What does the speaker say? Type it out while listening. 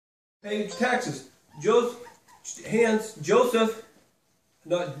Pay taxes. Joseph,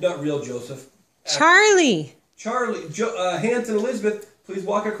 not real Joseph. Charlie. Hans and Elizabeth, please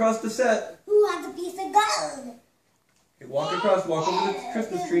walk across the set. Who wants a piece of gold? Okay, walk over the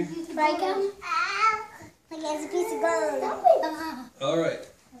Christmas tree. Break him. Like it's a piece of gold. All right.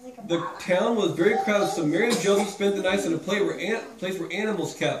 The town was very crowded, so Mary and Joseph spent the night at a place where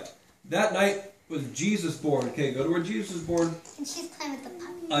animals kept. That night was Jesus born. Okay, go to where Jesus was born. And she's playing with the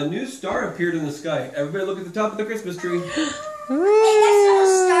puppy. A new star appeared in the sky. Everybody look at the top of the Christmas tree. Hey, that's not a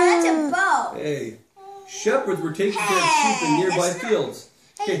star, that's a bow. Hey. Shepherds were taking care of sheep in nearby fields.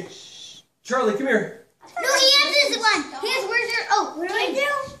 Okay. Charlie, come here. No, Hans is one. Hans, where's your... Oh, what do I do?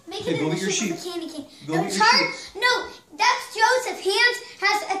 Make it go in the get your shape sheep. of a candy cane. Go get your sheep. No, that's Joseph. Hans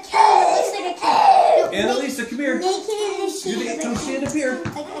has a cane that looks like a cane. No, Annalisa, come here. Make it in the shape Come stand up here.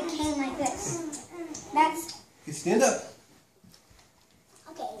 like a cane like this. That's... Okay, stand up.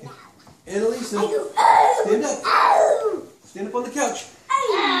 Okay, now. Annalisa, stand up. Stand up on the couch.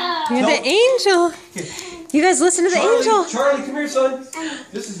 You're the angel. Okay. You guys listen to the angel. Charlie, come here, son.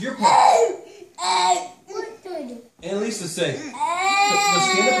 This is your part. What do I do? Annalisa, say. Let's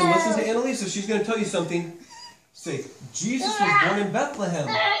stand up and listen to Annalisa. She's going to tell you something. Say, Jesus was born in Bethlehem.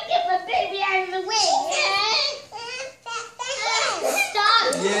 Get my baby out of the way.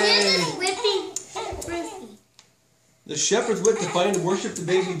 Stop. Yay. This is whipping. The shepherds went to find and worship the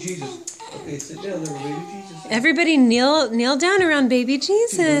baby Jesus. Okay, sit down there, baby Jesus. Everybody kneel down around baby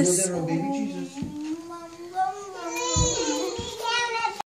Jesus. Kneel down around baby Jesus.